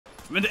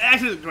Man, the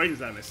action is great in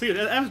this anime.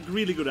 Seriously, that was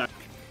really good action.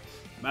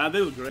 Man,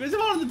 they were great. It's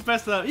one of the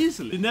best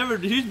easily.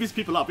 He beats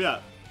people up, yeah.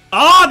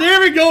 Ah, there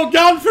we go!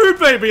 Gun Fu,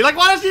 baby! Like,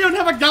 why does she even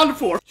have a gun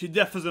for? She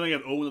definitely gonna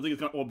get owned. I think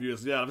it's kind of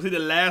obvious, yeah. I see the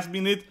last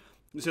minute.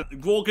 You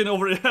said walking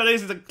over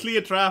this is a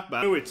clear trap,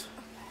 man. Do it.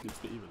 It's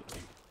evil.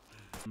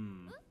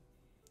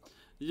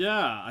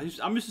 Yeah,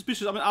 I'm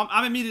suspicious. I mean,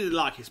 I'm immediately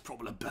like, he's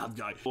probably a bad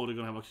guy. Oh, they're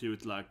gonna have a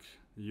cute, like,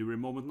 Yuri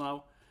moment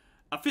now.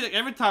 I feel like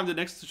every time the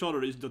next shot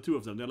is the two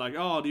of them, they're like,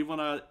 oh, do you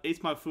wanna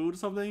eat my food or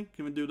something?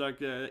 Can we do,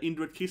 like,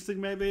 indirect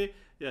kissing, maybe?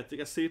 Yeah, take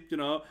a sip, you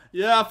know?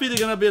 Yeah, I feel they're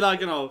gonna be like,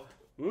 you know,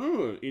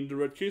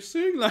 indirect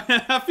kissing? Like,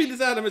 I feel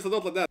this anime is a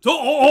lot like that. So,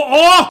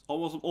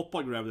 almost some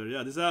oppa grab there.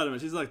 Yeah, this anime,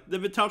 she's like,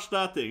 let me touch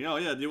that thing. Oh,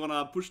 yeah, do you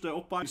wanna push the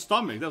oppa in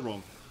stomach? That's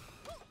wrong.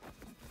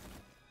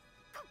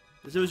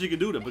 Let's see what she can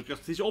do then, because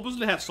she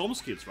obviously has some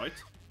skills, right?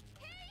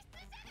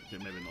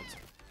 Okay, maybe not.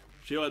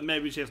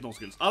 Maybe she has no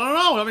skills. I don't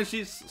know. I mean,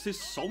 she's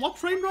somewhat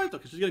trained, right?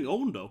 Okay, she's getting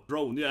owned though.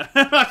 Drone, yeah.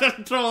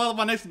 Throw out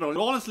my next drone.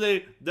 But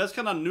honestly, that's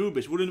kind of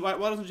noobish.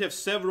 Why doesn't she have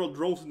several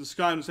drones in the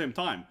sky at the same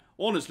time?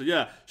 Honestly,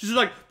 yeah. She's just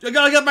like, I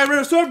gotta get my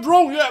reserve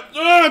drone.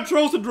 Yeah,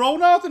 throws the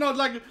drone out. You know,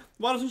 like,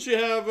 why doesn't she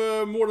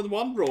have more than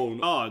one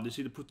drone? Oh, did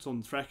she put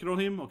some tracker on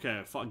him?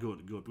 Okay,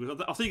 good. Because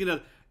I was thinking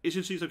that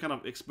isn't she some kind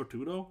of expert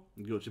too though?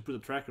 Good. She put a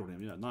tracker on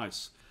him. Yeah,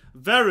 nice.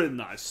 Very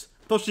nice.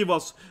 Thought she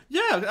was.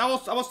 Yeah, I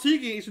was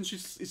thinking, isn't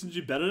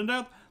she better than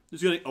that?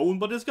 She's getting owned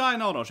by this guy?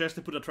 No, she has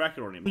to put a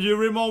tracker on him.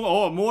 Yuri moment.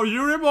 Oh, more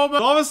Yuri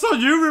moment. Oh, it's so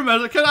Yuri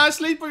man. Can I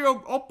sleep with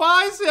your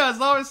oppas? Yeah, it's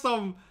always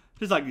some.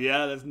 She's like,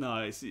 yeah, that's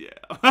nice. Yeah.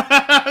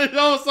 You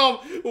know, some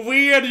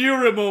weird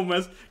Yuri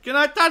moments. Can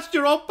I touch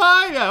your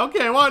oppa? Yeah,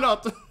 okay, why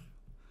not?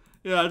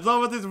 Yeah, it's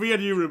always these weird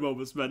Yuri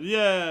moments, man.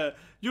 Yeah.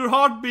 Your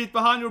heartbeat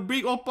behind your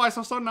big oppa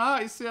is so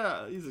nice,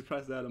 yeah. Jesus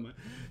Christ, anime.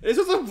 It's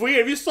just so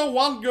weird. We saw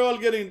one girl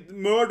getting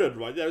murdered,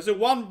 right? Yeah, we saw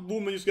one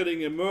woman just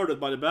getting murdered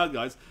by the bad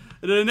guys.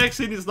 And then the next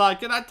scene is like,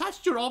 can I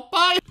touch your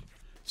oppa?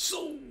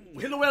 So,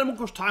 hello everyone, of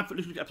course, time for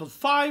episode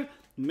 5.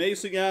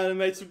 Amazing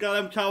anime, so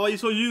goddamn kawaii,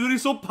 so Yuri,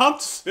 so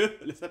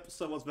Pantsu. This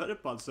episode was very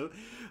Pantsu.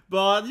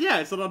 But yeah,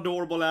 it's an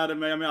adorable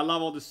anime. I mean, I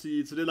love all the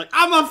scenes. So they're like,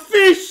 I'm a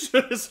fish!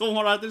 So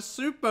alright, they're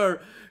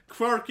super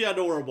quirky,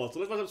 adorable. So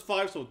let's watch episode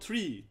 5. So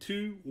 3,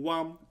 2,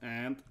 1,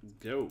 and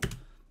go.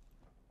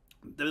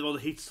 That was all the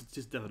hits,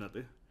 just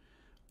definitely.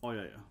 Oh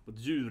yeah. But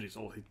Yuri is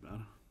all hit,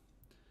 man.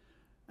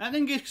 And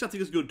Engage Kiss I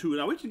think is good too.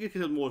 Now we can get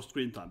more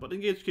screen time, but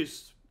Engage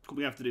Kiss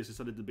coming after this is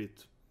a little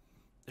bit.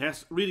 It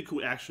has really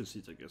cool action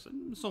scenes, I guess,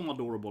 and some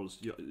adorable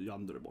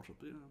yonder about it.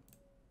 Yeah.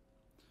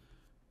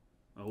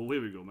 Oh,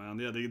 here we go, man.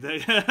 Yeah,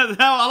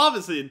 I love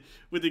the scene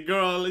with the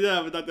girl.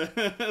 Yeah, with that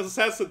the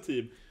assassin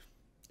team.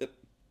 And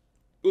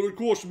of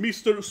course,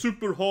 Mr.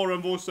 Super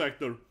Harem voice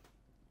actor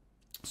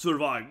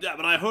survived. Yeah,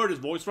 but I heard his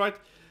voice right.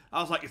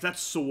 I was like, is that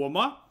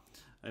Soma?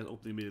 I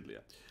opened immediately.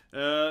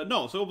 Yeah.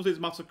 No, so obviously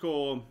it's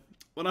Matsuko.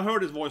 When I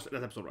heard his voice,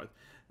 that episode, right?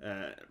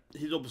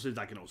 He's obviously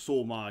like, you know,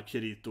 Soma,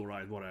 Kirito,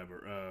 right?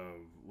 Whatever.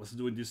 What's he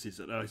doing this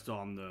season? He's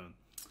done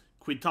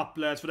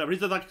quintuplets, whatever.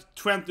 He's done like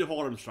 20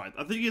 harems, right?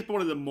 I think he's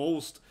probably the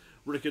most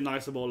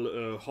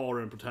recognizable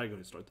harem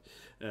protagonist,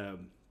 right?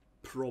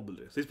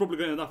 Probably. So he's probably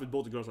going to end up with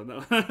both the girls right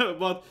now.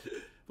 But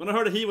when I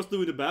heard that he was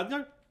doing the bad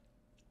guy,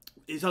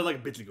 he sounded like a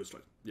Bitly Goose,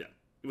 right? Yeah.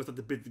 It was like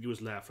the Bitly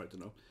Goose laugh, right? You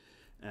know.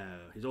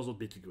 He's also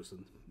Bitly Goose,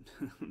 and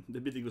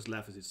the Bitly Goose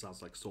laugh is it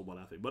sounds like Soma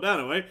laughing. But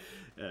anyway,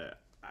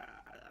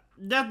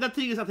 that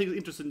thing is I think is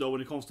interesting though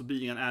when it comes to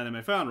being an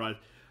anime fan, right?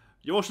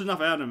 You watch enough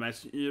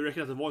animes, you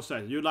recognize the voice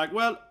actor. You're like,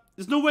 well,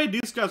 there's no way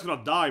this guy's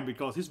gonna die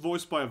because he's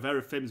voiced by a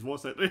very famous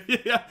voice actor.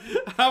 Yeah,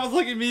 I was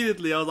like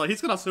immediately, I was like,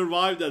 he's gonna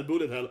survive that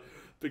bullet hell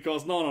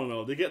because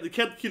no, they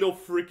can't kill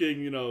off freaking,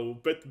 you know,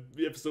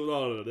 episode.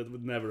 No, that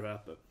would never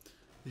happen.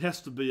 It has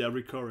to be a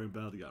recurring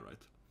bad guy, right?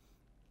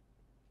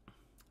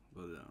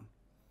 But yeah.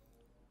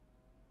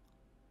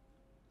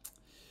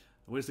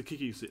 Where's the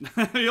kicking scene?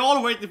 We're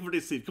all waiting for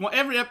this scene. Come on,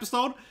 every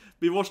episode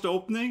we watch the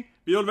opening.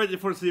 We're all waiting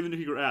for Steven to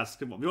kick her ass.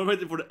 Come on, we're all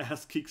waiting for the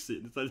ass kick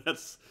scene. It's like,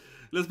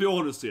 let's be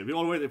honest here. We're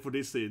all waiting for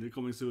this scene. They're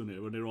coming soon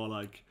here. When they're all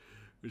like,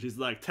 she's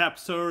like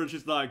taps her and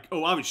she's like,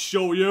 oh, I will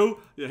show you.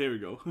 Yeah, here we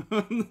go.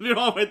 We're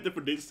all waiting for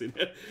this scene.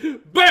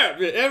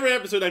 Bam! Yeah, every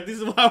episode like this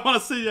is what I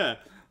want to see. Yeah,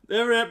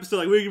 every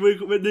episode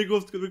like when they go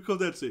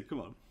that scene.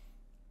 Come on.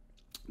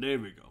 There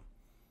we go.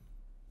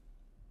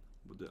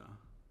 But yeah.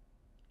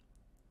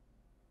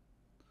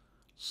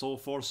 So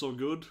far so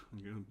good.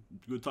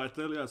 Good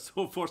title, yeah.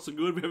 So far so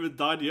good. We haven't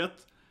died yet.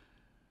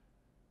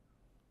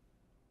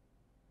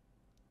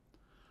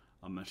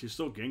 Oh man, she's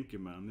so Genki,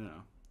 man.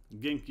 Yeah,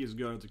 Genki is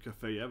going to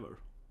cafe ever.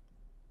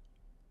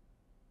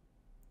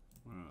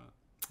 Alright,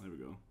 there we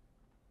go.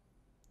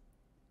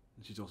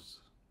 She's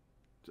just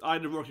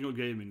either working or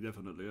gaming,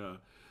 definitely. Yeah,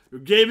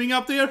 you're gaming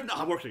up there. No,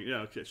 I'm working.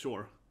 Yeah, okay,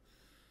 sure.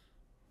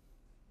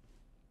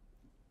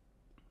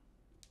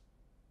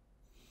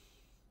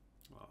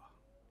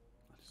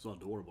 So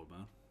adorable,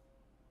 man.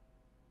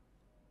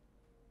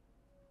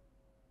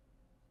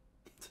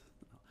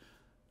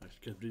 I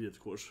can't read it,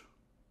 of course.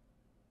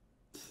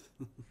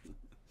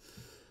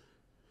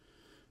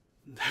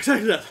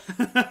 Exactly that.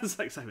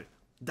 Exactly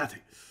that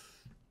thing.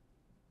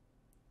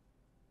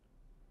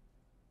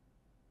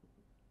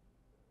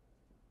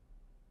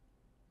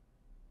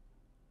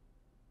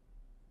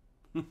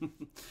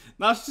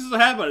 Now she's so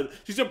happy about it.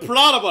 She's so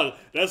proud about it.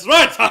 That's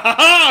right.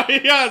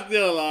 Yeah,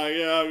 still like,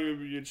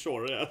 yeah,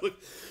 sure, yeah. But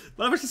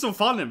it's actually so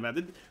funny,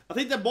 man. I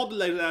think the body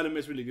language anime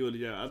is really good.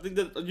 Yeah, I think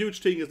that a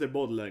huge thing is the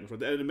body language, right?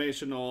 The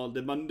animation, or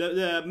the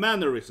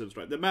mannerisms,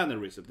 right? The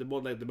mannerisms, the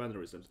body language, the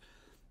mannerisms.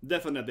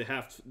 Definitely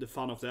have the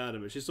fun of the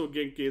anime. She's so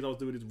ginky, always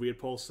doing these weird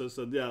poses,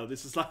 and yeah,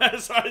 this is like,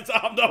 sorry,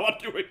 I'm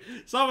not doing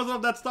some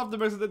of that stuff that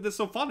makes it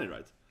so funny,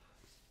 right?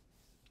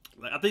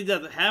 Like, I think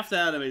that half the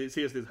anime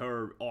series is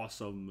her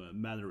awesome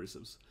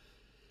mannerisms.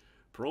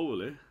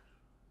 Probably.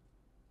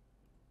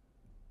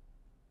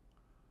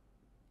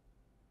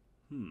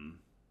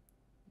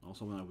 Oh,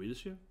 someone in a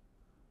wheelchair?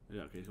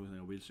 Yeah, okay, someone in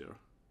a wheelchair.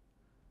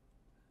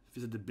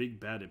 Is it the big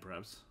baddie,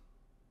 perhaps?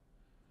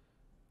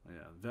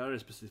 Yeah, very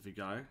specific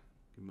guy.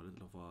 Give him a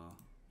little of a...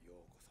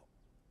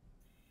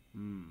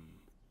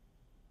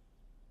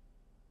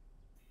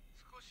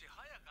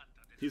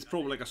 He's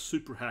probably like a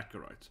super hacker,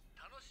 right?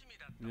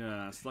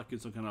 Yeah, stuck in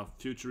some kind of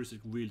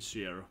futuristic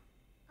wheelchair.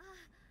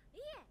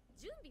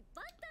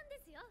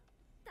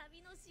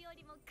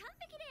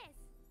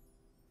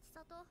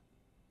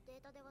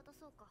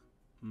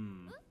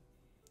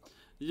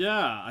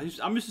 Yeah,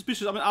 I'm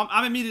suspicious. I mean,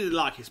 I'm immediately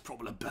like, he's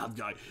probably a bad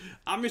guy.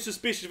 I'm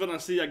suspicious when I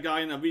see a guy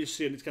in a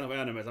wheelchair in this kind of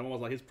anime. I'm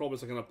almost like, he's probably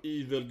some kind of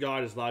evil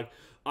guy that's like,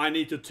 I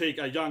need to take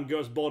a young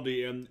girl's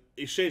body and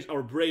exchange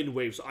our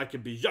brainwaves so I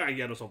can be young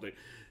again or something.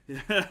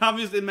 I'm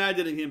just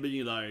imagining him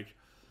being like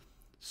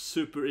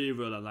super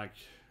evil and like,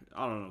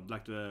 I don't know,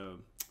 like the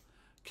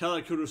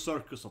Karakuru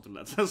Circus or something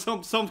like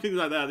that. Something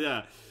like that,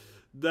 yeah.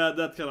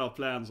 That kind of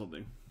plan,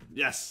 something.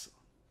 Yes!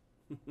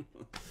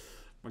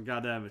 My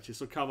god damn it, she's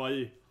so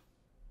kawaii.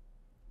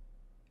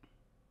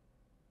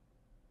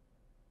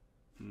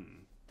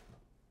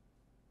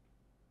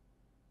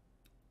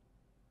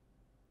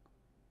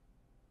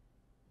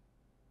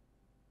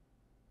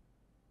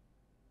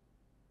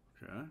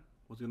 Okay,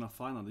 what's he gonna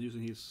find on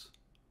using his...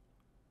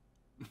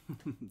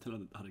 Tell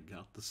him how to get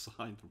the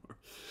sign from her.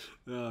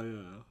 Yeah.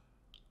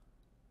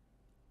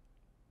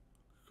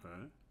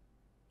 Okay.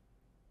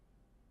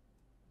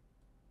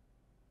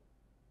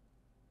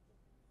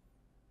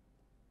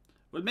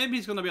 Well, maybe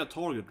he's gonna be a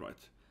target, right?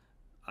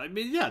 I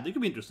mean, yeah, they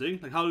could be interesting.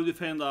 Like, how to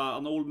defend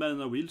an old man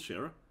in a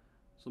wheelchair.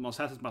 Some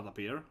assassins might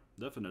appear.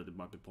 Definitely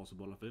might be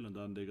possible, I feel. And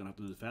then they're gonna have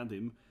to defend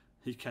him.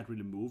 He can't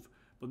really move.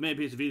 But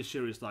maybe his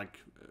wheelchair is like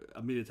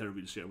a military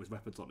wheelchair with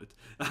weapons on it.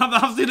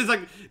 I'm seeing it's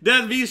like,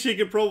 that wheelchair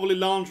can probably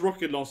launch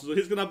rocket launchers. So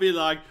he's gonna be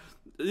like,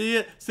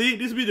 yeah, see,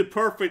 this would be the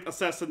perfect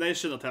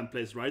assassination attempt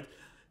place, right?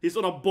 He's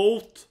on a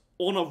boat,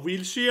 on a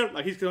wheelchair.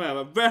 Like, he's gonna have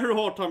a very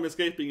hard time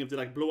escaping if they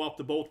like blow up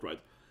the boat, right?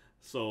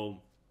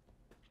 So...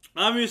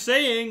 I'm just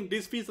saying,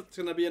 this feels like it's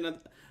gonna be an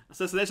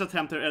assassination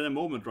attempt here at the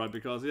moment, right?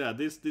 Because, yeah,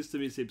 this to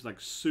me seems like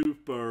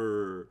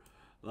super,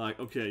 like,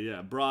 okay,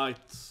 yeah, bright,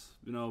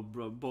 you know,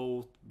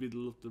 boat,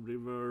 middle of the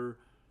river.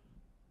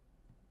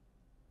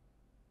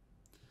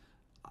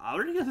 I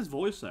already get his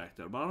voice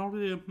actor, but I don't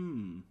really,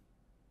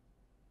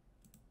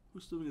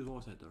 Who's doing his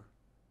voice actor?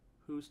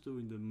 Who's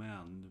doing the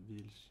man in the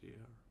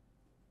wheelchair?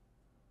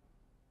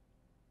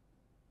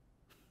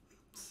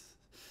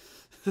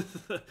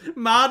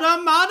 Mada!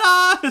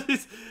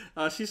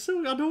 She's so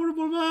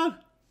adorable, man.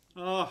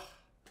 Oh.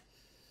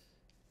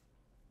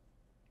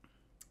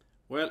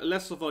 Well,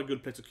 less of a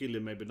good place to kill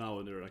him maybe now,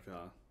 and there are like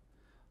a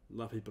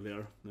lot of people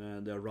here.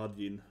 They're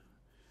Radin,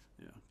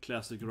 yeah,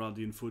 classic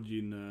Radin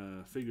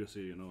Fujin figures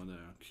here, you know, and the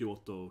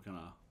Kyoto kind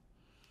of,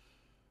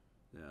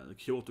 yeah, the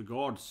Kyoto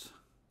guards.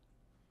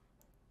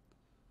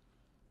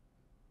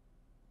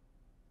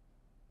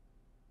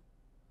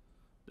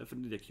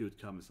 Definitely a cute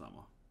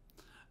Kami-sama.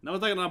 Now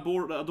it's like an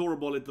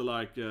adorable little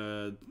like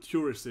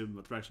tourism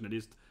attraction. At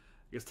least,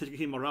 I guess taking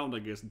him around, I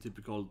guess, in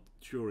typical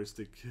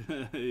touristic.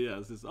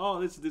 Yes,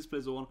 this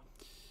place one.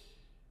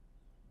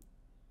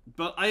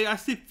 But I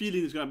still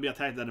feeling he's gonna be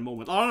attacked at the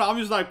moment. I don't know. I'm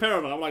just like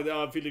paranoid. I'm like,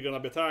 I'm feeling gonna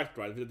be attacked,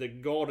 right? They're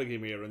guarding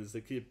him here, and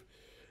they keep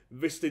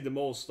visiting the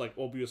most like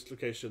obvious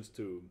locations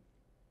to.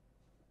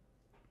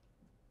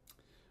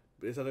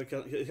 It's kind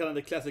of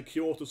the classic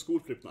Kyoto school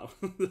trip now,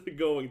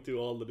 going to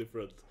all the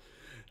different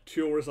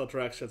tourist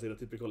attractions in a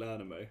typical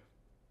anime.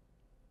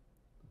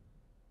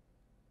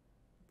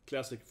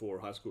 Classic for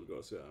high school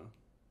girls, yeah.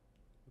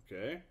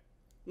 Okay.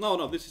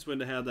 No, this is when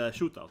they had a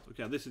shootout.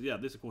 Okay, this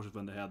is of course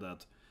when they had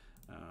that.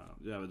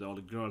 Yeah, with all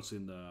the girls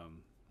in the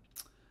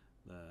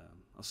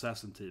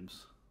assassin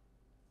teams.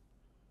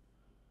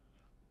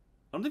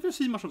 I don't think we've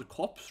seen much of the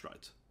cops,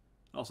 right?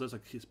 Also, that's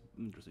like he's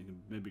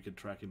interesting. Maybe we can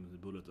track him with the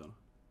bullet then.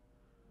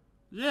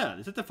 Yeah,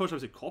 is that the first time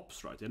we see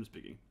cops, right? I'm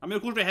speaking. I mean,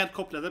 of course we had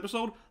cops that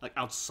episode, like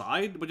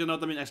outside, but you know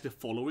what I mean, actually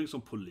following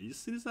some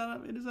police in this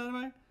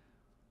anime.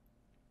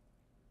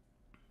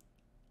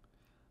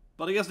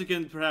 But I guess you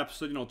can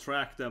perhaps, you know,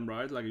 track them,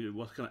 right? Like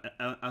what kind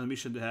of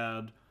ammunition they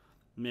had.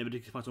 Maybe they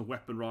can find some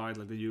weapon, right?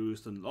 Like they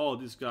used, and oh,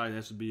 this guy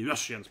has to be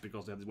Russians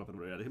because they have this weapon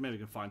already. Maybe we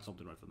can find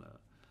something right from there.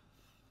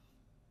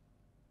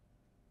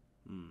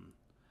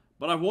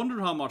 But I wonder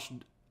how much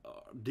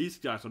these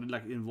guys are they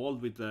like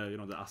involved with the, you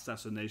know, the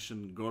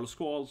assassination girl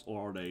squads,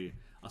 or are they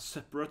a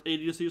separate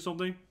agency or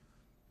something?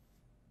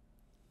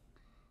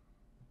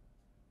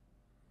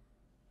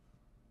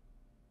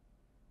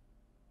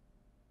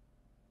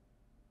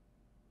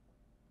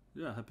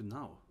 Yeah, happy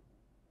now.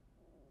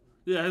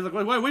 Yeah, he's like,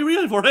 why are we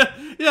running for it?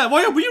 Yeah,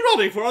 why are we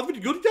running for it? Are we the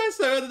good guys?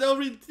 They'll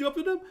really team up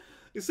with them?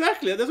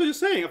 Exactly, that's what you're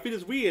saying. I feel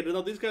it's weird. You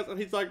know, these guys, and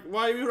he's like,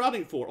 why are we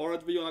running for? Or are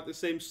we on like the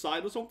same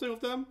side or something of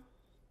them?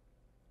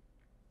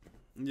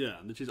 Yeah,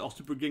 and she's all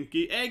super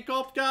Genki. Egg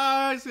up,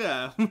 guys!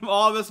 Yeah,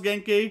 always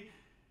Genki.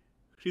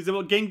 She's the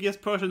most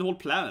Genkiest person in the whole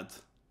planet.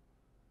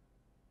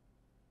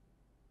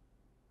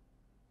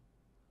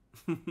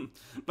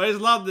 But I just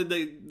love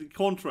the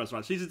contrast,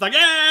 right? She's just like,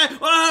 yeah!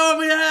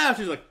 Oh, yeah!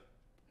 She's like,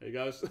 hey,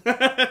 guys.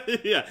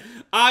 Yeah,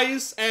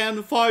 ice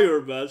and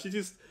fire, man. She's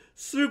just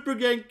super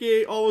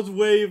Genki, always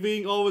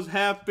waving, always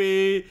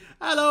happy.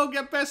 Hello,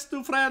 get best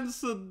to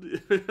friends.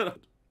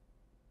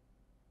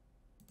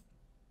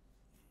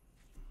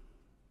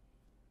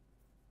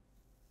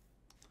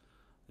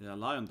 Yeah,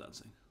 lion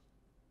dancing.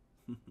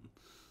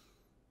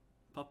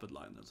 Puppet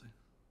lion dancing.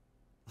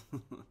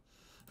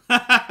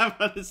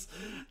 But it's,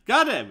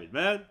 God damn it,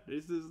 man.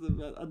 This is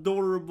an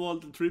adorable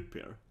trip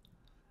here.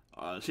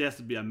 She has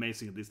to be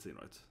amazing at this thing,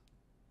 right?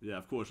 Yeah,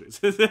 of course she is.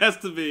 It has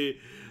to be.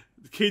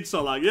 The kids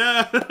are like,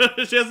 yeah,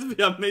 she has to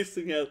be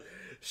amazing at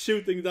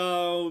shooting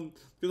down.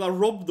 Because I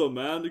robbed them,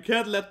 man. You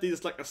can't let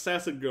these like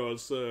assassin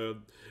girls go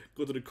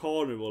to the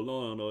carnival.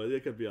 No, they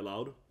can't be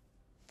allowed.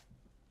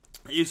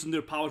 Using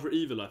their power for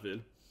evil, I feel.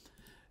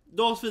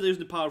 Those feel they're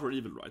using the power for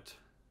evil, right?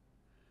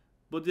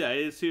 But yeah,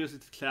 it's seriously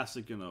the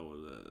classic, you know,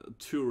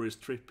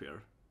 tourist trip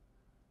here.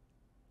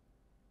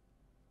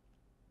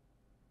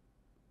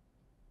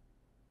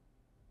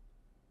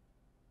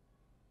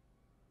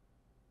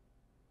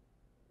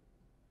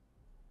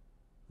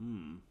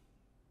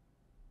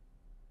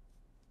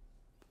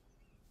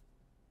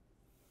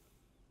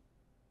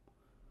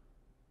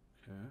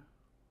 Okay.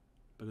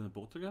 Back in the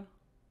boat again?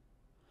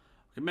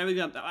 Okay, maybe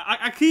again.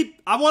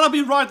 I wanna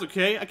be right,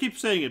 okay? I keep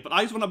saying it, but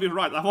I just wanna be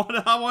right. I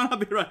wanna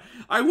be right.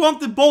 I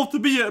want the boat to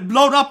be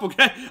blown up,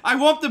 okay? I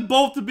want the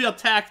boat to be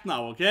attacked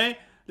now, okay?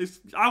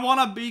 I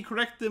wanna be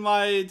correct in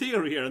my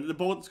theory here, and the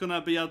boat is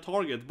gonna be a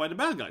target by the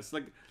bad guys.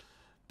 Like,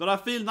 but I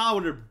feel now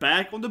when they're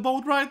back on the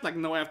boat, right? Like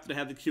now after they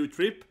had the cute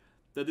trip,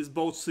 that this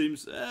boat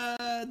seems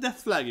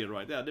death flaggy,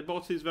 right? Yeah, the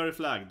boat seems very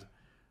flagged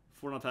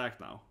for an attack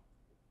now.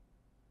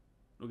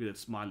 Look at that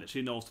smile.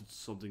 She knows that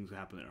something's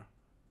happening there.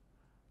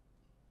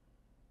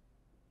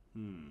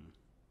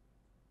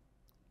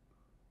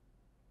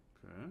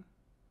 Okay.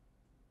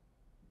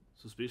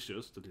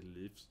 Suspicious that he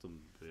leaves them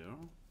there.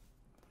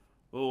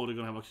 Oh, they're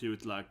gonna have a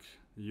cute, like,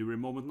 Yuri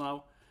moment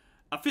now.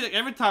 I feel like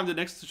every time they're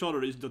next to each other,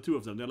 the two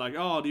of them, they're like,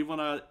 oh, do you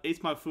wanna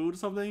eat my food or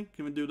something?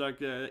 Can we do,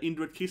 like,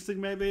 indirect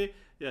kissing, maybe?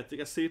 Yeah, take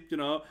a sip, you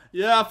know?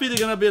 Yeah, I feel they're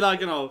gonna be like,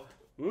 you know,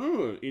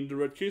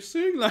 indirect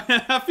kissing? Like,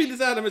 I feel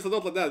this anime is a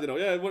lot like that, you know?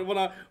 Yeah,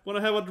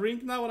 wanna have a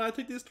drink now when I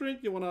take this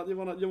drink? You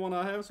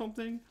wanna have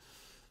something?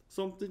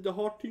 Something, the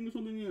heart thing or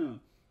something, yeah.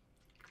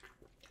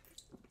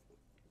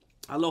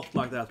 A lot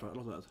like that, right? A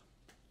lot of that.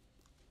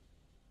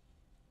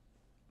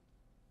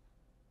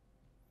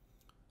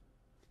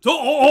 So,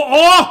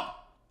 oh!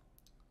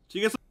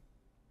 She gets.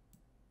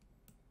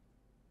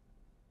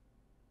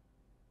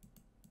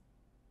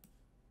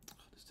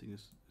 This thing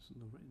is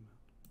no rain,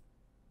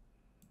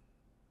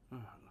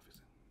 man. I love this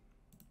thing.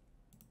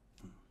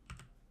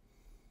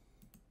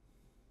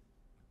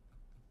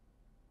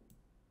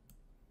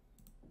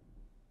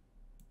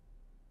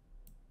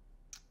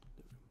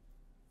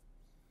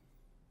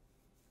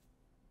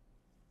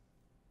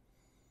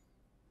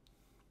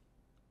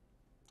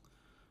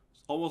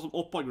 Almost some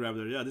Oppa grab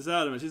there. Yeah, this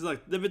anime, she's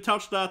like, let me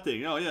touch that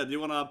thing. Oh yeah, do you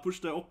wanna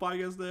push the Oppa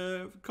against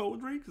the cold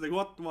drink? Like,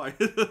 what? Why?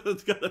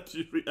 Goddamn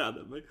Yuri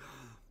anime.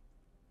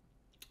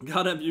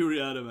 Goddamn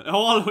Yuri anime.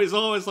 Always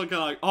some kind of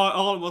like, I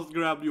almost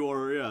grabbed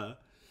your, yeah.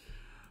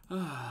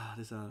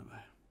 This anime.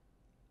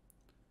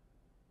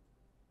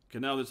 Okay,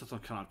 now there's some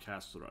kind of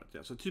castle, right?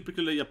 Yeah, so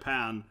typically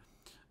Japan,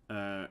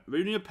 when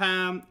you're in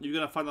Japan, you're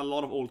gonna find a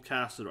lot of old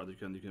castles, right? You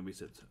can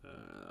visit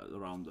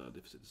around the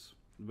cities.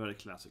 Very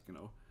classic, you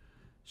know.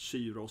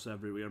 Shiros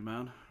everywhere,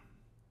 man.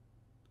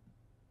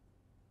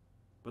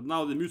 But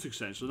now the music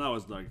changed, so now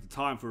it's like the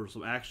time for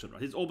some action,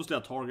 right? He's obviously a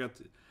target.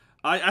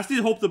 I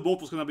still hope the boat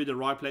was gonna be the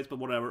right place, but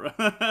whatever.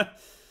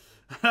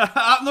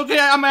 Okay,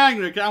 I'm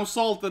angry, okay? I'm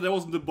salted it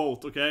wasn't the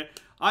boat, okay?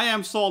 I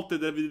am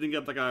salted that we didn't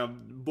get like a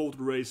boat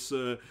race.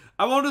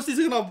 I want to see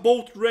some kind of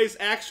boat race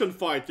action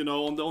fight, you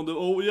know, on the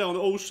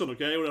ocean,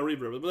 okay? Or a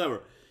river, but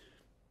whatever.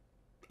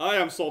 I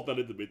am salted a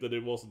little bit that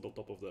it wasn't on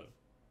top of the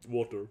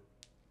water.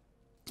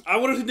 I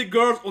want to see the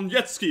girls on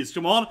jet skis,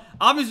 come on.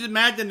 I'm just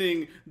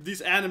imagining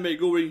this anime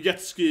going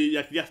jet ski,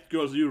 like jet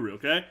girls Yuri,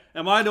 okay?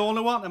 Am I the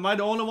only one? Am I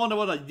the only one that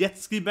want a jet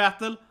ski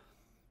battle?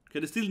 Okay,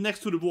 they're still next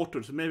to the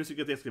water, so maybe we should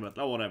get jet ski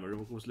battle. Oh, whatever,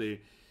 obviously.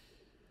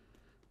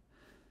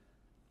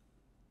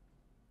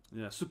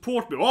 Yeah,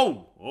 support me.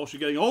 Oh, she's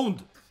getting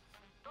owned.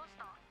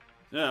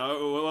 Yeah, I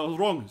was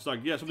wrong. It's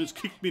like, yeah, somebody just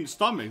kicked me in the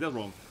stomach. That's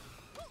wrong.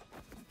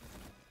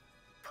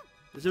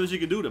 Let's see what she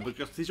can do then,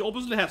 because she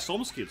obviously has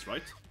some skills,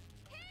 right?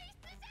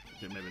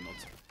 Okay, maybe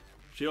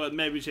not.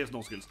 Maybe she has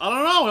no skills. I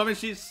don't know. I mean,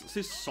 she's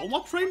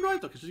somewhat trained,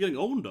 right? Okay, she's getting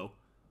owned though.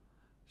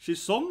 She's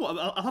somewhat.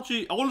 I thought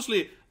she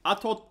honestly. I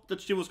thought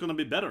that she was gonna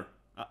be better.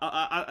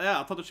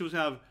 I thought that she was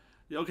gonna have.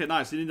 Yeah, okay,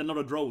 nice. You need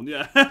another drone.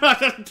 Yeah,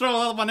 throw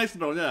out my next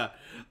drone. Yeah,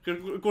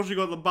 of course she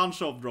got a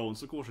bunch of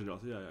drones. Of course she does.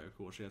 Yeah, of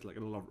course she has like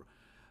a lot of.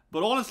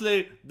 But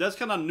honestly, that's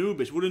kind of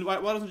noobish.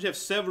 Why doesn't she have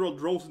several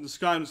drones in the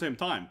sky at the same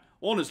time?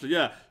 Honestly,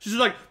 yeah. She's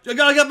like, I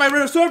gotta get my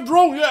reserve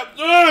drone.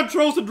 Yeah,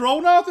 throws the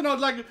drone out. You know,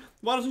 like,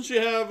 why doesn't she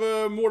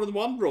have more than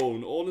one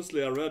drone?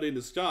 Honestly, already in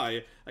the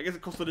sky. I guess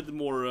it costs a little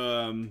more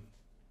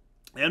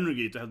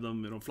energy to have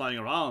them, you know, flying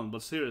around.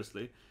 But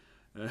seriously,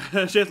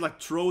 she has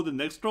like throw the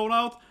next drone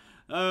out.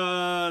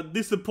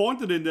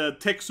 Disappointed in the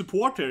tech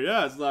support here.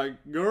 Yeah, it's like,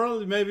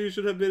 girl, maybe you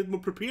should have been more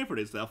prepared for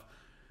this stuff.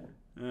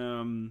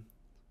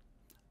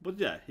 But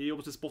yeah, he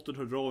obviously spotted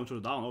her drone and shot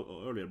it down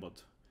earlier,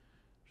 but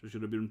she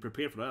should have been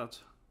prepared for that.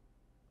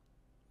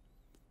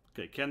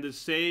 Okay, can they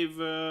save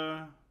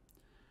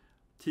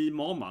Team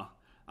Mama?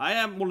 I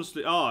am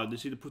honestly... Oh, did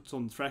she put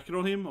some tracker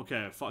on him?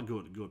 Okay,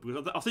 good.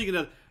 Because I was thinking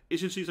that,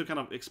 isn't she some kind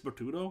of expert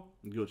too, though?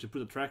 Good, she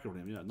put a tracker on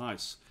him. Yeah,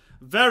 nice.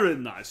 Very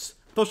nice.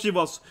 Thought she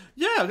was...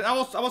 Yeah, I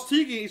was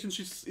thinking, isn't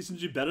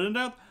she better than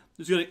that?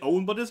 She's getting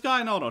owned by this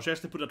guy? No, she has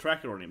to put a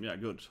tracker on him. Yeah,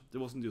 good. It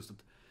wasn't just that...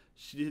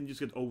 She didn't just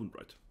get owned,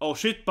 right? Oh,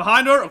 shit,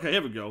 behind her? Okay,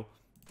 here we go.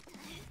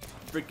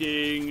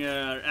 Freaking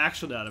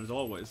action at him, as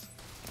always.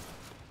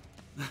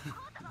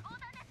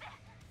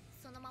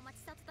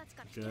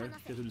 Okay,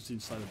 get to see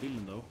inside the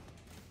building, though.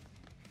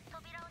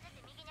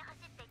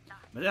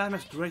 But yeah,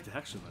 that's great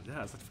action, man.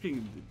 Yeah, it's like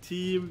freaking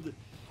teamed.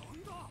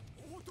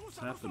 What's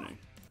happening?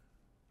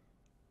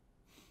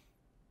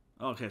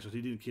 Okay, so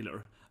he didn't kill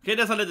her. Okay,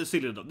 that's a little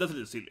silly, though. That's a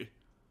little silly.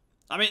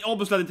 I mean,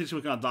 obviously I didn't think she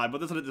was gonna die, but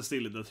that's a little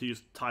silly that he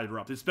just tied her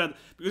up. He spent,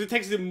 because it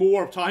takes him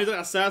more time. He's an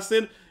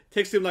assassin. It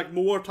takes him like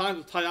more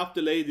time to tie up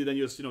the lady than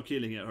just, you know,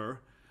 killing her.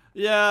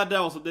 Yeah, that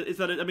was. It's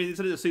a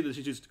little silly that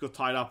she just got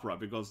tied up, right?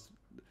 Because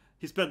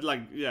he spent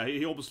like, yeah,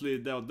 he obviously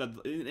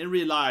that in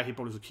real life he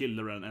probably killed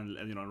her and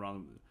you know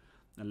around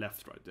and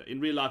left, right? In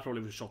real life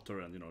probably he shot her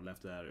and, you know,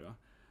 left the area.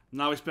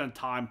 Now he spent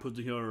time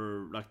putting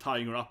her, like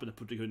tying her up and then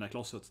putting her in a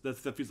closet. That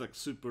feels like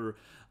super...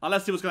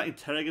 Unless he was gonna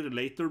interrogate her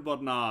later,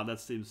 but nah,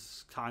 that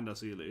seems kinda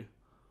silly.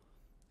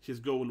 His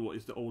goal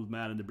is the old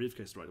man in the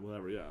briefcase, right?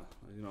 Whatever, yeah.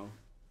 You know,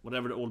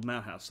 whatever the old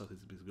man has, that is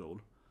his goal,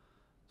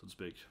 so to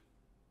speak.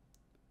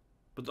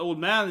 But the old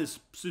man is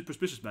super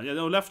suspicious, man. Yeah,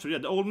 no, left her, yeah.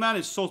 The old man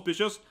is so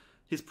suspicious.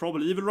 He's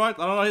probably evil, right?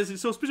 I don't know, he's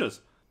so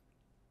suspicious.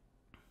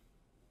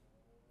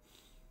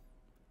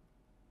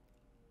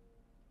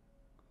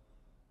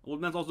 Old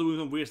man's also doing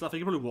some weird stuff. He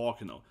can probably walk,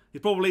 you know. He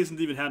probably isn't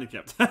even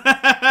handicapped.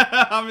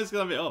 I'm just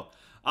gonna be, oh,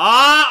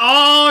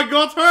 I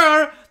got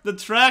her! The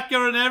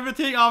tracker and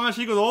everything. Oh man,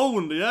 she got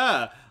owned,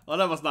 yeah. Oh,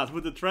 that was nice.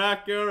 With the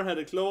tracker, had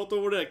a cloth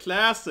over there.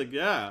 Classic,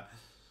 yeah.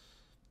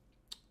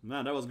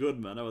 Man, that was good,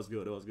 man. That was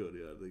good,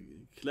 yeah. The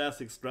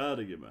classic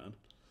strategy, man.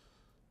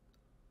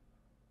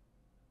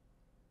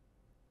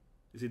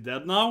 Is he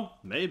dead now?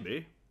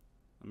 Maybe.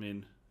 I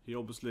mean, he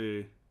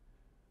obviously...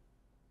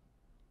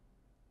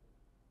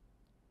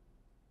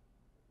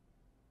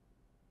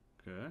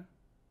 Okay.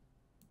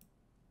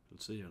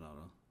 Let's see here now,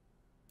 then.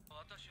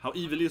 How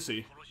evil is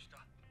he?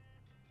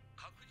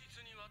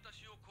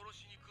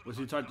 Was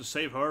he trying to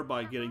save her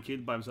by getting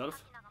killed by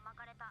himself?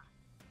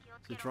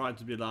 He tried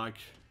to be like...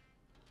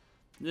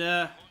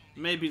 Yeah,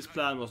 maybe his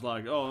plan was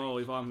like, oh no,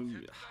 if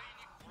I'm...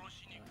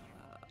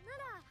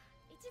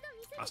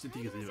 I still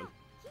think it's evil.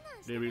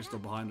 There is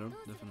stuff behind her,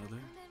 definitely.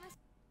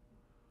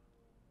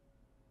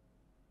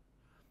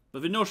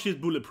 But we know she's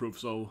bulletproof,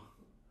 so...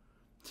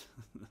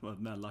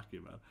 Man, lucky,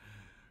 man.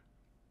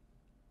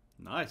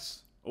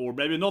 Nice. Or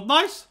maybe not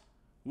nice?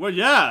 Well,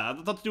 yeah,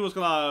 I thought she was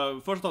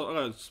gonna... First I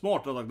thought,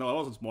 smart. I was like, no, I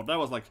wasn't smart. That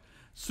was like,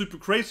 super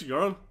crazy,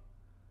 girl.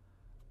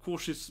 Of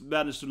course, she's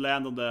managed to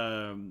land on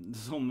the...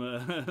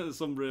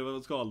 some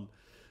what's it called?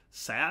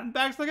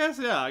 Sandbags, I guess?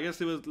 Yeah, I guess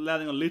he was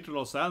landing on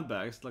literal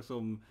sandbags. Like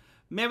some...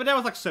 Maybe that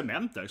was like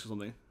cement, actually, or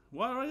something.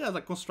 Well, yeah,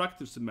 like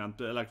constructive cement.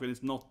 Like when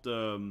it's not...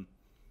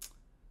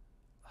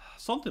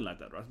 something like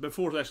that, right?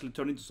 Before it actually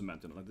turned into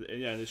cement, you know, like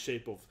yeah, the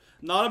shape of...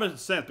 No, that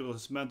makes sense,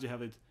 because cement, you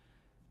have it...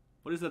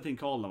 What is that thing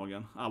called now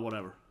again? Ah,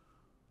 whatever.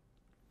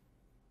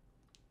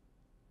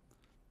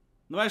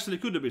 No, actually,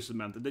 it could be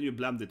cement, and then you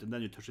blend it, and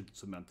then you touch it to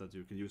cement, that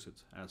you can use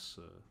it as...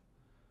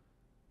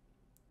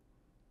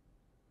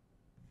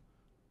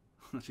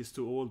 She's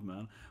too old,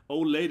 man.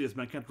 Old ladies,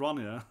 man, can't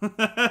run, yeah.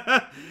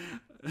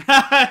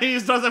 He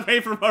does away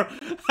from her.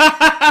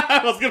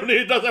 What's gonna do?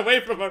 He does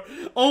away from her.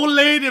 Old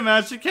lady,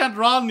 man, she can't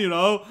run, you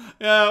know.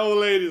 Yeah, old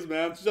ladies,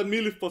 man. She's a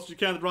milf, but she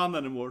can't run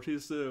anymore.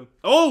 She's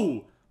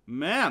oh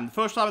man,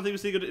 first time I think we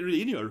see her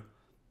really in here.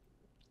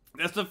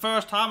 That's the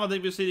first time I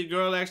think we see the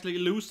girl actually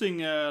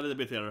losing a little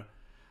bit here.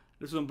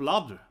 There's some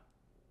blood.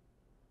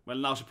 Well,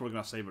 now she's probably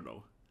gonna save her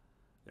though.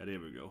 Yeah, there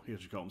we go. Here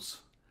she comes.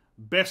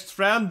 Best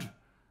friend,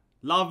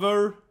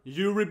 lover,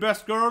 Yuri,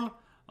 best girl.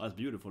 Oh, that's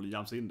beautiful. He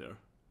jumps in there.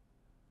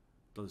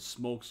 Those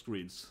smoke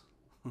screens.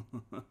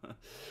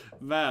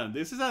 Man,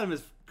 this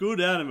is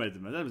good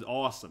animated, man. That is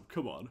awesome.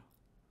 Come on.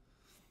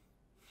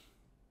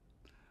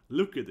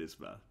 Look at this,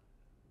 man.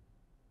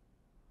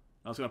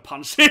 I was gonna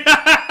punch him.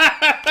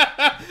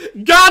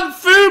 Gun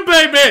Fu,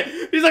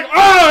 baby! He's like,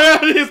 oh,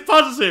 yeah, he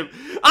punches him.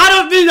 I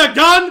don't need a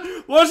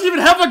gun! What does he even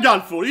have a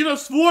gun for? You know,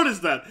 sword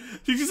is that.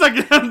 He just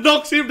like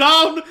knocks him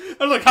down. I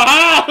was like,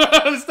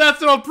 ha! He stands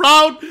there all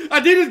proud. I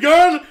did it,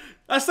 girl!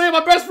 I saved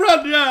my best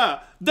friend,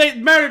 yeah! They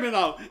marry me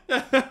now.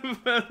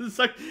 It's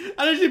like, and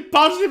then she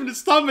punches him in the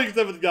stomach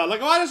instead of the gun.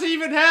 Like, why does she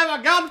even have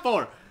a gun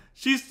for?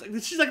 She's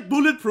like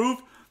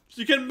bulletproof.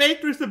 She can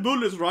matrix the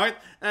bullets, right?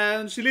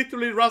 And she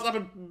literally runs up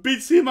and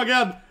beats him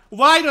again.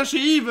 Why does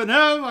she even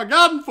have a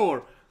gun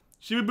for?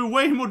 She would be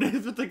way more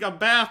dangerous to take a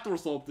bat or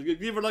something.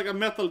 Give her like a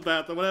metal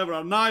bat or whatever,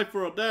 a knife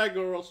or a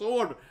dagger or a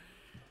sword.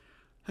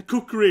 A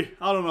cookery,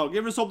 I don't know.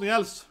 Give her something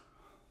else.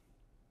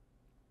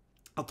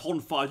 A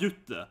tonfa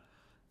jutte.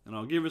 You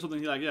know, give her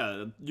something like,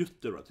 yeah,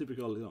 jutte, right?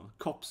 Typical, you know,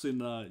 cops in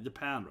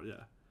Japan, right?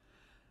 Yeah.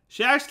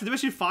 She actually, the way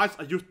she fights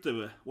a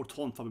jutte or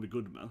tonfa would be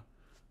good, man.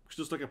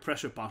 Just like a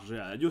pressure punch,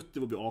 yeah. Jutte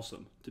would be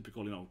awesome.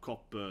 Typical, you know,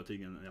 cop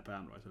thing in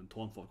Japan, right? And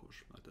tonfa, of course,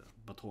 like the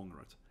baton,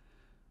 right?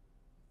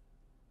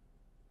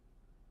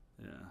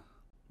 Yeah,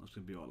 that's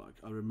gonna be all like,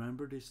 I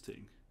remember this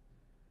thing.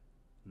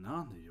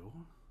 Naniyo?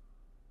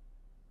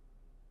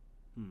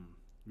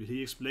 Will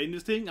he explain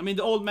this thing? I mean,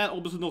 the old man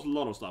obviously knows a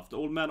lot of stuff. The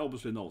old man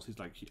obviously knows. He's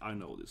like, I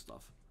know this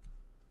stuff.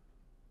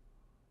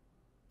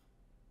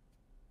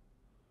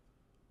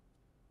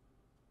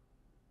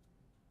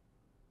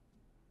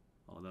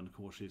 Oh, then of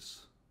course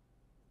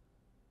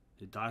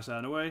he dies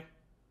anyway.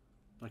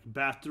 Like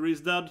battery is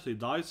dead, so he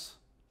dies.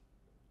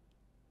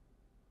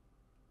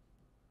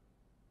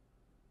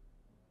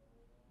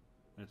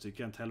 And so you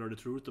can't tell her the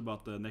truth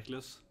about the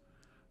necklace.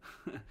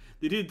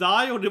 Did he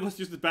die or was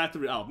just the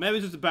battery out? Maybe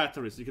it's just the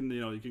batteries. You can,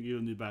 you know, you can give him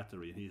a new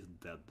battery and he's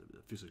dead,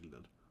 physically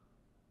dead.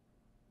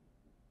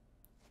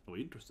 Oh,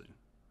 interesting.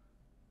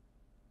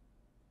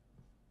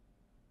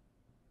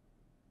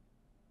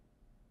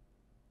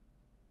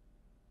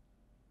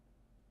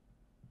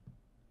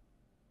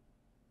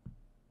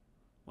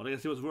 Well, I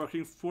guess he was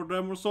working for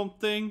them or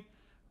something.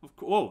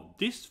 Oh,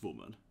 this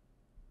woman.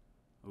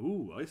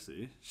 Oh, I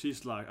see.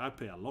 She's like, I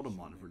pay a lot of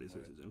money for this.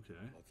 Okay.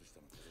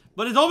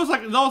 But it's almost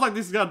like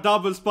this guy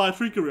double spy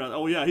trickery.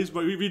 Oh yeah,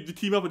 we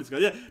team up with this guy.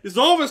 Yeah, it's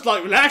almost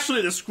like, well,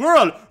 actually the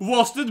squirrel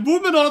was the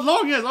woman all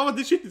along. Yes, oh,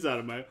 this shit is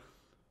anime.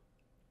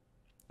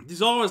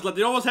 It's always like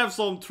they always have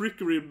some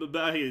trickery.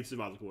 But it's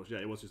about, of course. Yeah,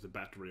 it was just the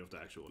battery of the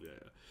actual.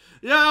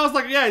 Yeah. I was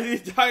like, yeah,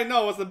 I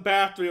know it's the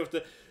battery of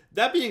the.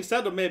 That being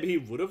said, or maybe he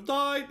would have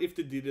died if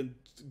they didn't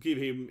give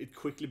him it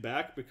quickly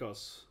back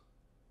because.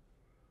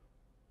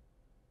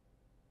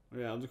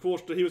 Yeah, of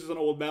course, he was just an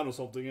old man or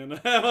something, and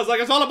I was like,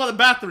 it's all about the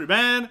battery,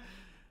 man!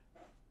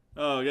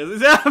 Oh, yeah,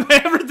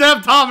 every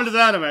damn time in this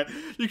anime,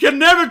 you can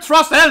never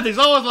trust anything, it's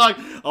always like,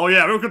 oh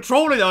yeah, we're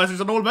controlling us,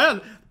 he's an old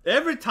man!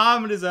 Every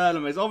time in this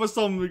anime, it's always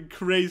some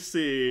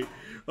crazy,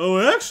 oh,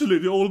 actually,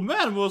 the old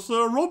man was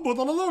a robot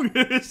all along.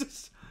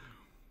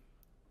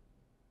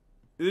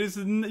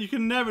 You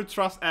can never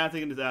trust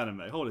anything in this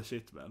anime, holy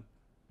shit, man.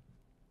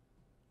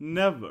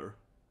 Never.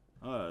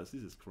 Oh,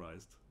 Jesus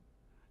Christ.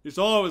 It's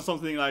always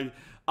something like,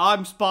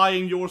 I'm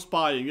spying, you're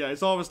spying. Yeah,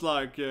 it's always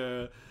like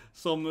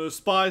some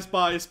spy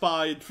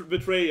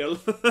betrayal.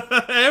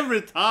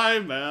 Every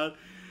time, man.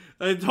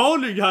 I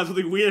told you guys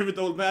something weird with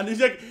old man. It's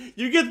like,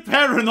 you get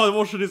paranoid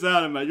watching this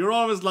anime. You're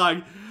always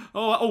like,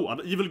 oh,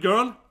 an evil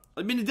girl?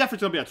 I mean, it's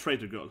definitely gonna be a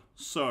traitor girl.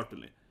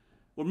 Certainly.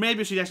 Or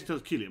maybe she actually tried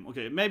to kill him.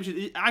 Okay, maybe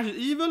she's actually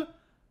evil?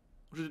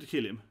 Or she did to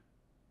kill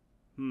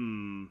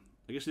him?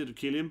 I guess she did to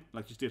kill him.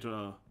 Like, she did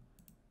to,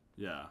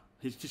 yeah.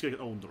 She's gonna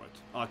get owned, right?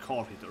 I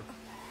can't hit her.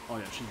 Oh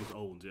yeah, she gets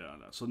owned, yeah.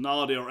 So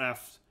now they are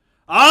effed.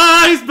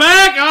 Ah, he's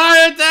back!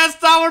 Ah,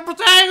 that's our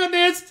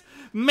protagonist!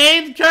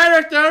 Main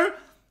character!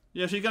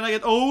 Yeah, she's gonna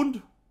get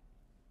owned.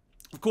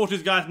 Of course,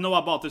 these guys know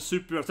about the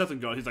super assassin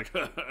girl. He's like,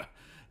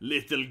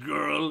 little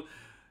girl.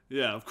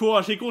 Yeah, of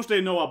course they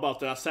know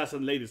about the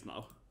assassin ladies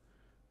now.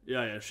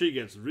 Yeah, she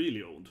gets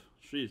really owned.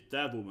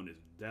 That woman is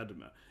dead,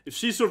 man. If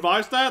she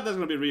survives that, that's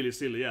gonna be really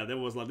silly. Yeah,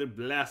 they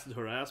blasted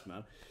her ass,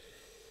 man.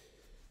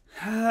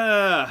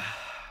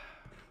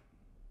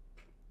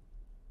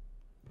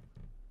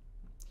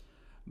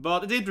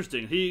 But it's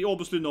interesting. He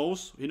obviously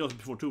knows. He knows it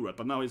before too, right?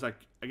 But now he's like,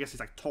 I guess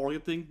he's like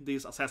targeting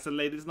these assassin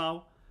ladies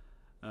now.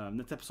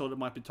 Next episode, it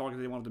might be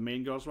targeting one of the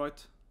main girls,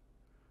 right?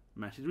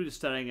 Man, she's really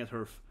staring at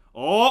her.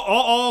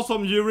 Oh,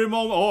 some Yuri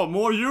moments. Oh,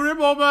 more Yuri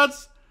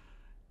moments.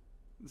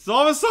 It's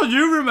always some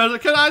Yuri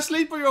moments. Can I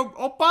sleep with your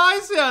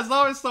oppas? Yeah, it's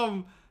always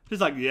some. She's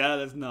like, yeah,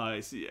 that's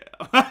nice, yeah.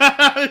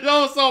 You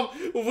know, some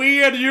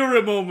weird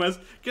Yuri moments.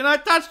 Can I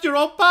touch your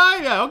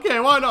oppa? Yeah, okay,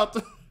 why not?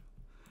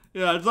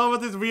 Yeah, it's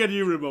always these weird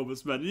Yuri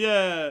moments, man.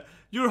 Yeah,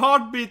 your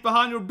heartbeat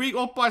behind your big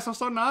oppa is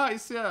so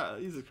nice, yeah.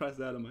 Jesus Christ,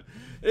 anime.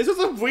 It's just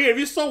so weird.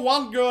 We saw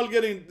one girl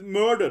getting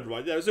murdered,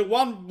 right? Yeah, we saw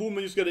one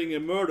woman just getting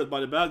murdered by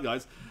the bad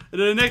guys. And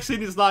then the next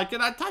scene is like,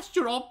 can I touch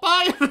your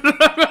oppa?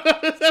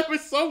 That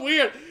was so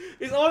weird.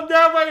 It's on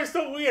that way, it's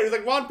so weird. It's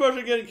like one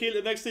person getting killed,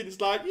 the next scene is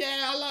like,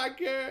 yeah, I like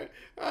her.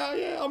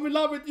 Yeah, I'm in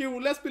love with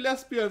you. Let's be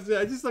lesbians.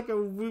 Yeah, it's just like a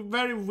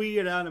very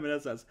weird anime in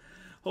that sense.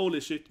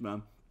 Holy shit,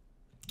 man.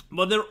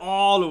 But they're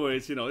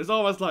always, you know, it's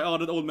always like, oh,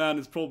 that old man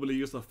is probably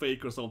just a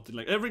fake or something.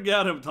 Like, every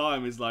goddamn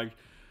time is like,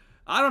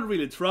 I don't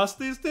really trust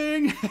this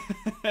thing.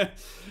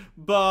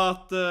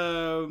 But,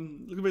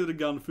 look at the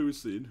Gun Fu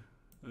scene.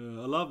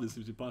 I love this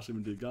if you punch him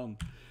with the gun.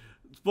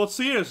 But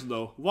seriously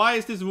though, why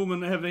is this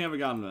woman having a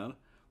gun, man?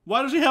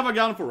 Why does she have a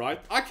gun for,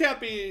 right? I can't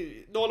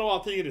be, don't know what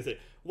I'm thinking this.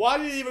 Why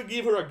did you even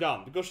give her a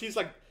gun? Because she's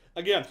like,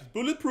 again, she's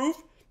bulletproof.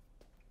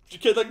 She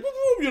can like,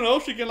 you know,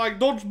 she can like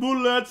dodge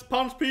bullets,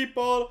 punch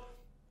people.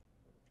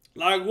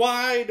 Like,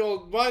 why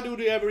do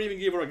they ever even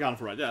give her a gun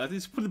for, right? Yeah,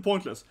 it's pretty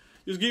pointless.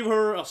 Just give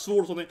her a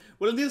sword or something.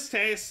 Well, in this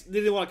case, they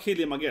didn't want to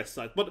kill him, I guess,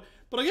 right? But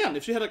again,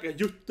 if she had like a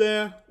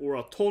yutte or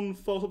a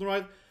tonfa or something,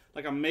 right?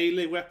 Like a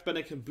melee weapon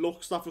that can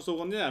block stuff or so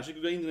on, yeah, she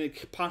could go in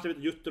and punch him with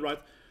a yutte, right?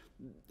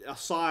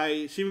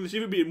 Aside, she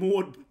would be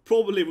more,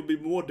 probably would be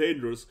more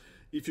dangerous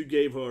if you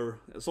gave her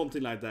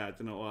something like that,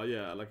 you know,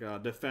 yeah, like a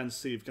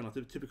defensive, kind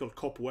of typical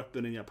cop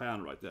weapon in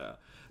Japan, right? Yeah,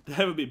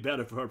 that would be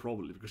better for her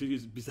probably, because she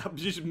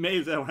just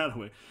made that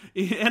anyway.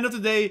 At the end of the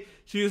day,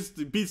 she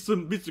just beats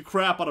the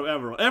crap out of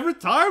everyone. Every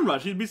time,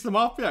 right? She beats them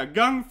up, yeah.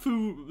 Gun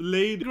Fu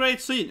lady.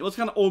 Great scene. It was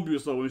kind of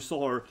obvious though when we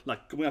saw her,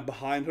 like, going up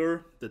behind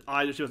her, that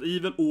either she was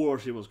evil or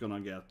she was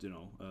gonna get, you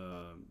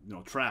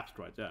know, trapped,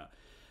 right? Yeah.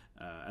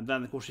 And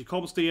then, of course, she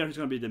comes there, she's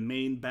gonna be the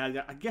main bad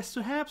guy. I guess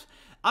perhaps.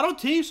 I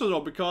don't think so though,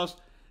 because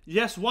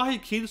yes, why he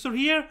kills her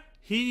here,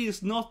 he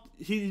is not,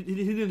 he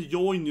didn't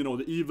join, you know,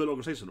 the evil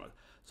organization, right?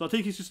 So I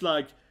think he's just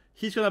like,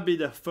 he's gonna be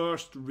the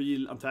first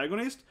real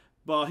antagonist,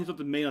 but he's not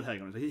the main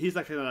antagonist. He's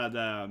like,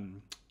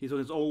 he's on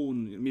his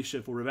own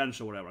mission for revenge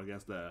or whatever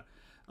against the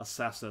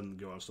assassin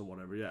girls or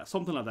whatever, yeah,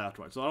 something like that,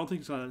 right? So I don't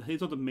think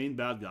he's not the main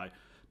bad guy,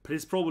 but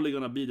he's probably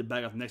gonna be the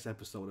bad guy of the next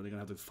episode, and they're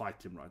gonna have to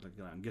fight him, right?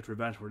 Like, get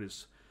revenge for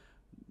this,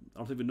 I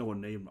don't even know her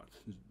name, right?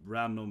 This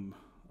random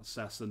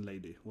assassin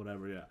lady,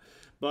 whatever, yeah.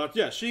 But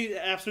yeah, she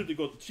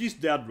absolutely she's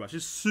dead, right?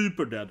 She's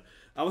super dead.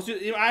 I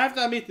have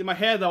to admit, in my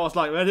head I was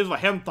like, well, this was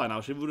a hentai now,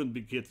 she wouldn't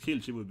get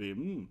killed, she would be,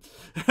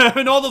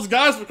 When all those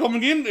guys were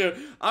coming in there,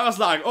 I was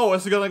like, oh,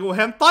 is it gonna go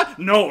hentai?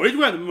 No, it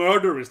went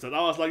murder instead.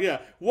 I was like, yeah,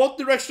 what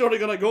direction are they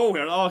gonna go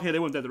here? Oh, okay, they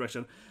went that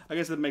direction. I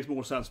guess that makes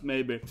more sense,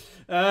 maybe.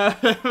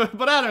 But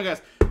anyway,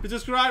 guys, please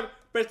subscribe,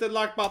 press that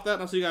like button,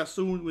 and I'll see you guys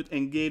soon with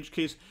Engage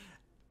Kiss.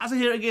 As I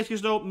hear Engage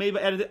Kiss though, maybe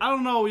edit it. I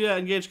don't know, yeah,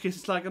 Engage Kiss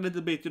is like a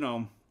little bit, you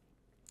know,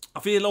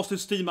 I feel it lost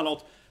its steam a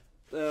lot.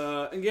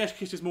 Engage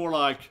Kiss is more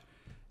like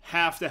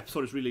half the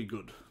episode is really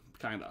good,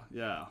 kinda,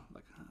 yeah,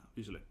 like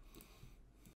usually.